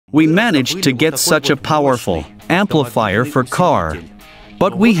We managed to get such a powerful amplifier for car.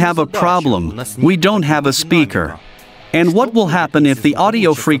 But we have a problem. We don't have a speaker. And what will happen if the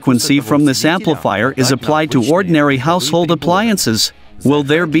audio frequency from this amplifier is applied to ordinary household appliances? Will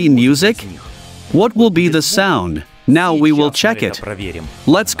there be music? What will be the sound? Now we will check it.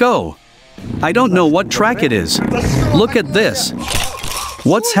 Let's go. I don't know what track it is. Look at this.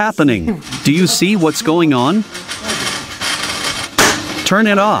 What's happening? Do you see what's going on? Turn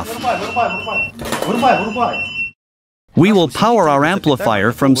it off. We will power our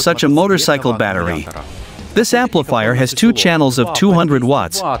amplifier from such a motorcycle battery. This amplifier has 2 channels of 200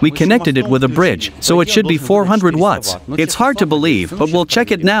 watts. We connected it with a bridge, so it should be 400 watts. It's hard to believe, but we'll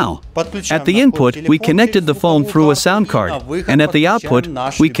check it now. At the input, we connected the phone through a sound card, and at the output,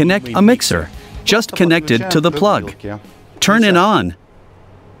 we connect a mixer. Just connected to the plug. Turn it on.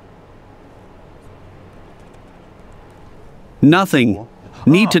 Nothing.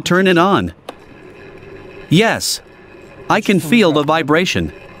 Need to turn it on. Yes. I can feel the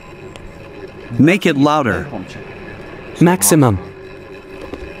vibration. Make it louder. Maximum.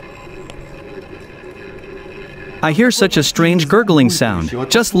 I hear such a strange gurgling sound.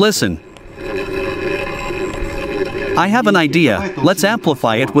 Just listen. I have an idea. Let's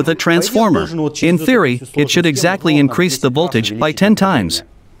amplify it with a transformer. In theory, it should exactly increase the voltage by 10 times.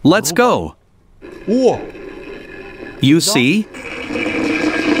 Let's go. You see?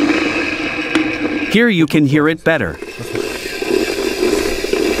 Here you can hear it better.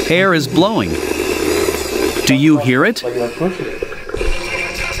 Air is blowing. Do you hear it?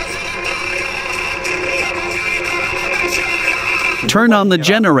 Turn on the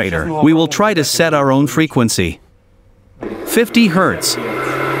generator. We will try to set our own frequency. 50 Hertz.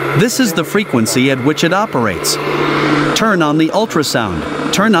 This is the frequency at which it operates. Turn on the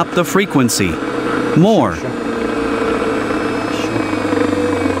ultrasound. Turn up the frequency. More.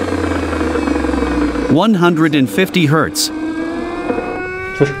 150 Hertz.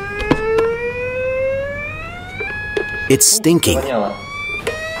 It's stinking.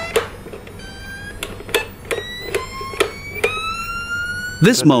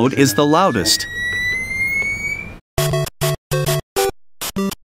 This mode is the loudest.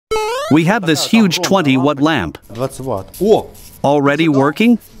 We have this huge 20-watt lamp. Already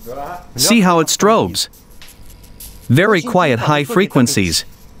working? See how it strobes. Very quiet high frequencies.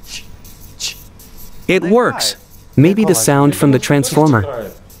 It works. Maybe the sound from the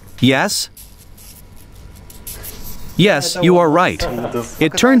transformer. Yes? Yes, you are right.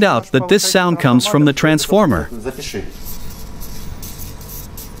 It turned out that this sound comes from the transformer.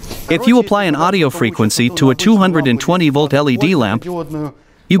 If you apply an audio frequency to a 220-volt LED lamp,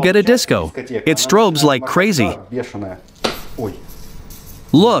 you get a disco. It strobes like crazy.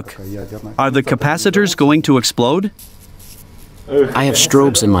 Look, are the capacitors going to explode? I have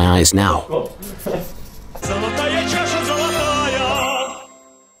strobes in my eyes now.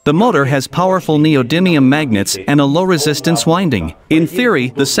 The motor has powerful neodymium magnets and a low-resistance winding. In theory,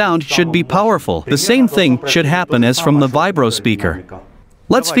 the sound should be powerful. The same thing should happen as from the Vibro speaker.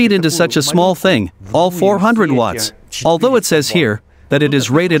 Let's feed into such a small thing, all 400 watts, although it says here that it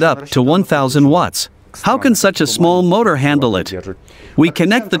is rated up to 1000 watts. How can such a small motor handle it? We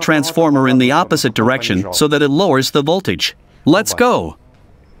connect the transformer in the opposite direction so that it lowers the voltage. Let's go.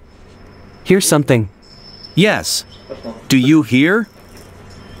 Here's something. Yes. Do you hear?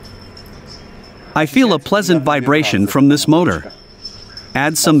 I feel a pleasant vibration from this motor.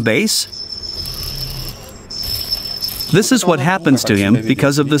 Add some bass. This is what happens to him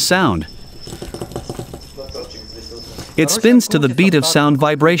because of the sound. It spins to the beat of sound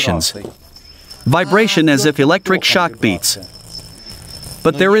vibrations. Vibration as if electric shock beats.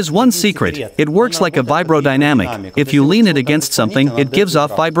 But there is one secret. It works like a vibrodynamic. If you lean it against something, it gives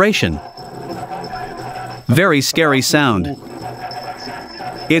off vibration. Very scary sound.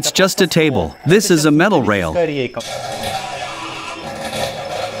 It's just a table. This is a metal rail.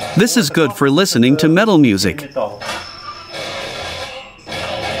 This is good for listening to metal music.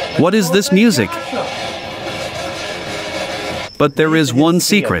 What is this music? But there is one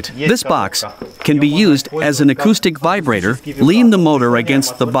secret. This box can be used as an acoustic vibrator. Lean the motor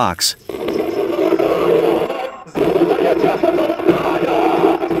against the box.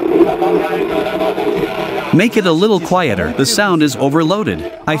 Make it a little quieter. The sound is overloaded.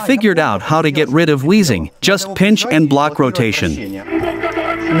 I figured out how to get rid of wheezing. Just pinch and block rotation.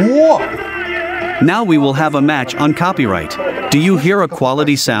 Now we will have a match on copyright. Do you hear a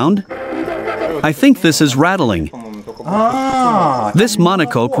quality sound? I think this is rattling. This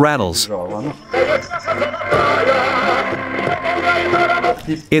monocoque rattles.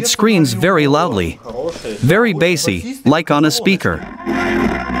 It screams very loudly. Very bassy, like on a speaker.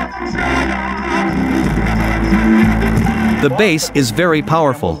 The bass is very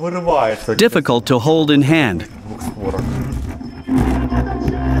powerful, difficult to hold in hand.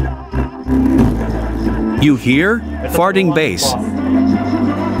 You hear? Farting bass.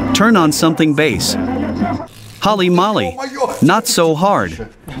 Turn on something bass. Holy moly. Not so hard.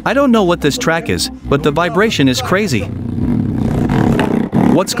 I don't know what this track is, but the vibration is crazy.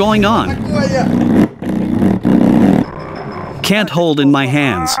 What's going on? Can't hold in my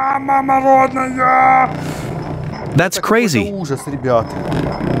hands. That's crazy.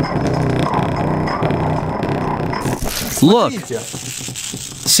 Look.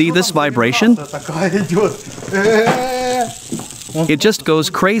 See this vibration? It just goes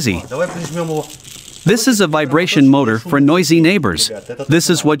crazy. This is a vibration motor for noisy neighbors. This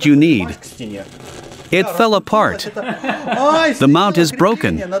is what you need. It fell apart. The mount is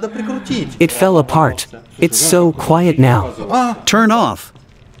broken. It fell apart. It's so quiet now. Turn off,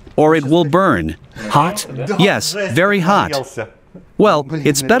 or it will burn. Hot? Yes, very hot. Well,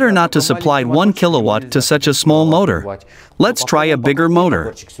 it's better not to supply 1 kilowatt to such a small motor. Let's try a bigger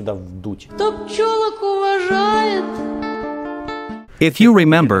motor. If you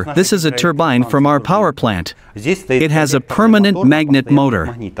remember, this is a turbine from our power plant. It has a permanent magnet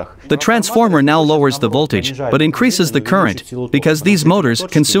motor. The transformer now lowers the voltage, but increases the current, because these motors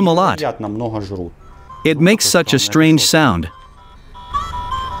consume a lot. It makes such a strange sound.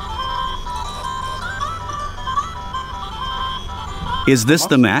 Is this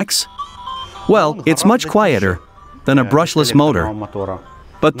the max? Well, it's much quieter than a brushless motor.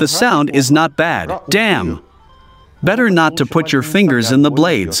 But the sound is not bad. Damn! Better not to put your fingers in the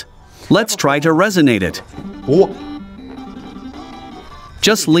blades. Let's try to resonate it.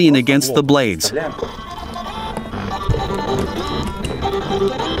 Just lean against the blades.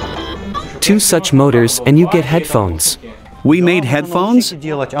 2 such motors and you get headphones. We made headphones?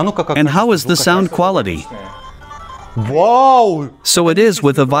 And how is the sound quality? Wow! So it is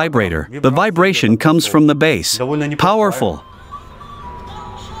with a vibrator. The vibration comes from the bass. Powerful.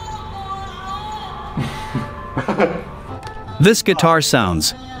 This guitar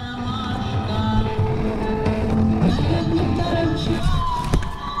sounds.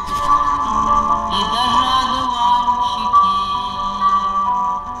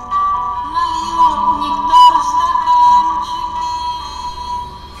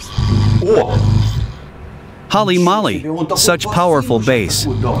 Holy moly, such powerful bass.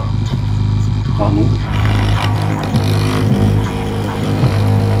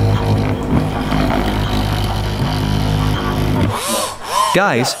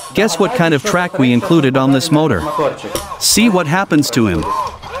 Guys, guess what kind of track we included on this motor? See what happens to him.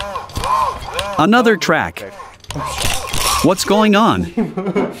 Another track. What's going on?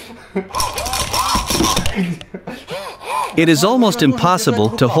 It is almost impossible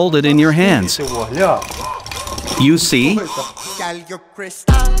to hold it in your hands. You see?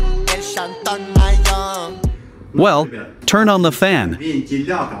 Well, turn on the fan.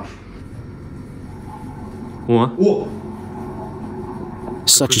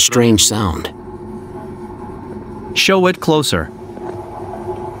 Such a strange sound. Show it closer.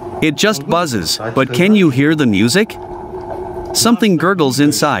 It just buzzes, but can you hear the music? Something gurgles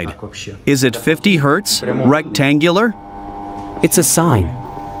inside. Is it 50 hertz? Rectangular? It's a sign.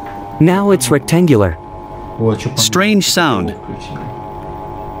 Now it's rectangular. Strange sound.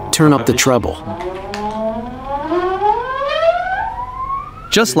 Turn up the treble.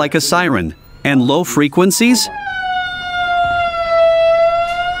 Just like a siren. And low frequencies?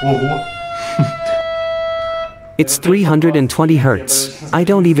 It's 320 hertz. I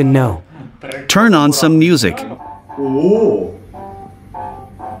don't even know. Turn on some music.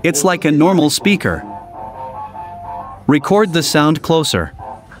 It's like a normal speaker. Record the sound closer.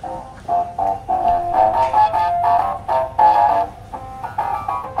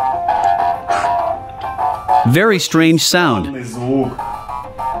 Very strange sound.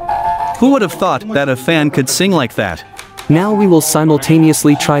 Who would have thought that a fan could sing like that? Now we will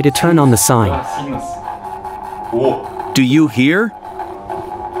simultaneously try to turn on the sign. Do you hear?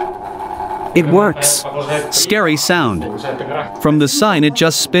 It works. Scary sound. From the sign it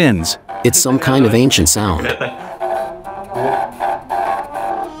just spins. It's some kind of ancient sound.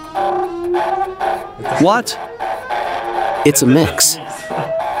 What? It's a mix.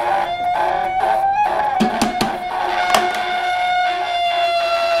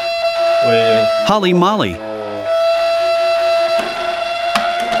 Holy moly.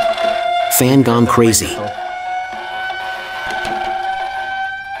 Fan gone crazy.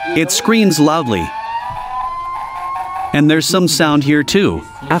 It screams loudly. And there's some sound here too.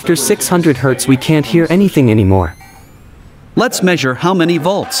 After 600 hertz we can't hear anything anymore. Let's measure how many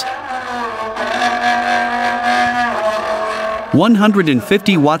volts.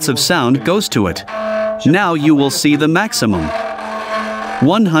 150 watts of sound goes to it. Now you will see the maximum.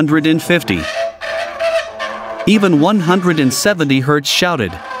 150. Even 170 hertz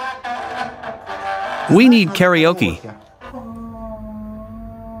shouted. We need karaoke.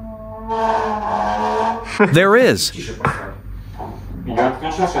 There is.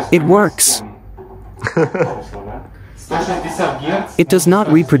 It works. It does not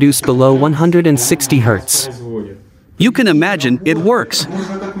reproduce below 160 hertz. You can imagine it works.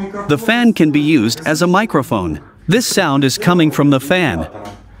 The fan can be used as a microphone. This sound is coming from the fan.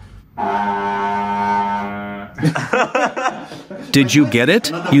 Did you get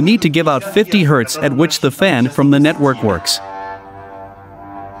it? You need to give out 50 hertz at which the fan from the network works.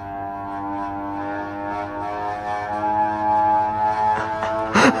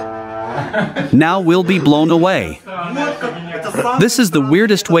 Now we'll be blown away. This is the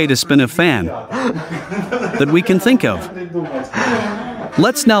weirdest way to spin a fan that we can think of.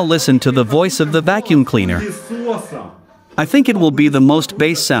 Let's now listen to the voice of the vacuum cleaner. I think it will be the most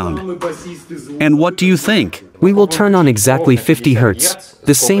bass sound. And what do you think? We will turn on exactly 50 hertz,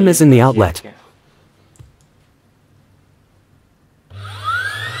 the same as in the outlet.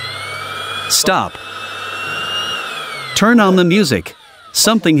 Stop. Turn on the music.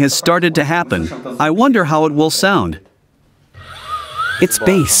 Something has started to happen. I wonder how it will sound. It's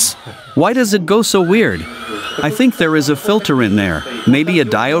bass. Why does it go so weird? I think there is a filter in there. Maybe a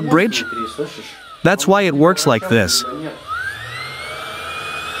diode bridge? That's why it works like this.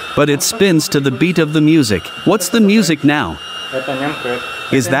 But it spins to the beat of the music. What's the music now?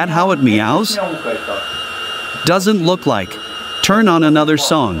 Is that how it meows? Doesn't look like. Turn on another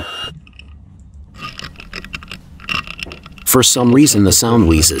song. For some reason the sound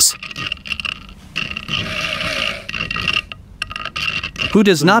wheezes. Who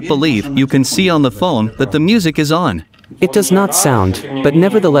does not believe you can see on the phone that the music is on? It does not sound, but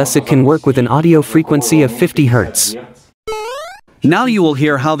nevertheless it can work with an audio frequency of 50 hertz. Now you will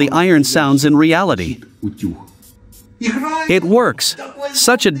hear how the iron sounds in reality. It works.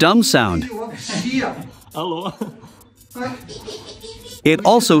 Such a dumb sound. It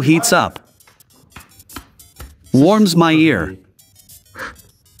also heats up. Warms my ear.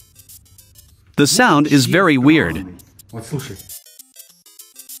 The sound is very weird.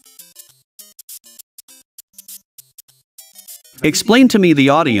 Explain to me, the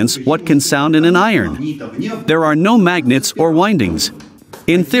audience, what can sound in an iron. There are no magnets or windings.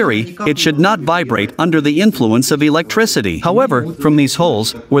 In theory, it should not vibrate under the influence of electricity. However, from these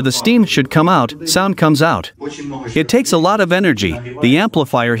holes, where the steam should come out, sound comes out. It takes a lot of energy. The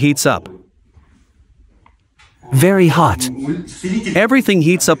amplifier heats up. Very hot. Everything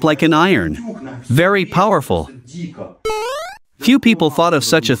heats up like an iron. Very powerful. Few people thought of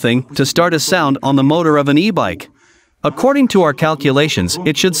such a thing to start a sound on the motor of an e-bike. According to our calculations,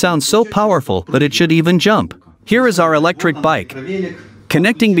 it should sound so powerful that it should even jump. Here is our electric bike,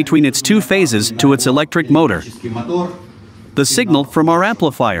 connecting between its two phases to its electric motor. The signal from our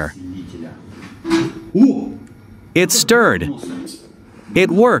amplifier. It stirred.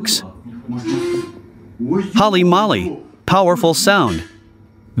 It works. Holy moly, powerful sound.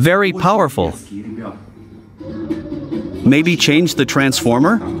 Very powerful. Maybe change the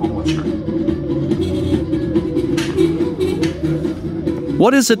transformer?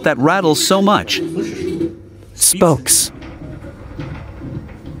 What is it that rattles so much? Spokes.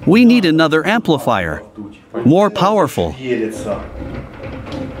 We need another amplifier. More powerful.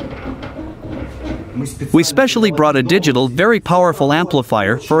 We specially brought a digital, very powerful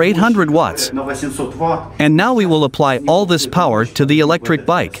amplifier for 800 watts. And now we will apply all this power to the electric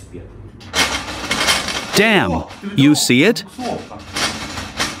bike. Damn! You see it?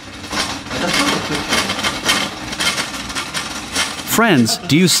 Friends,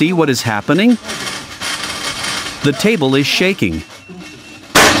 do you see what is happening? The table is shaking.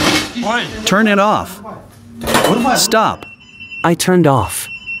 Turn it off. Stop. I turned off.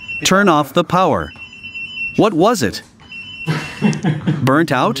 Turn off the power. What was it?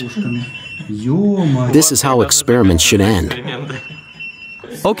 Burnt out? This is how experiments should end.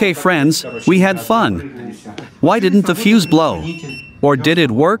 Okay, friends, we had fun. Why didn't the fuse blow? Or did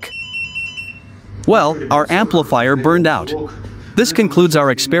it work? Well, our amplifier burned out. This concludes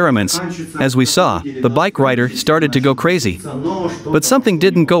our experiments. As we saw, the bike rider started to go crazy. But something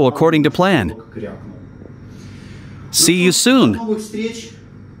didn't go according to plan. See you soon.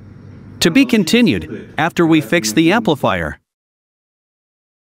 To be continued, after we fix the amplifier.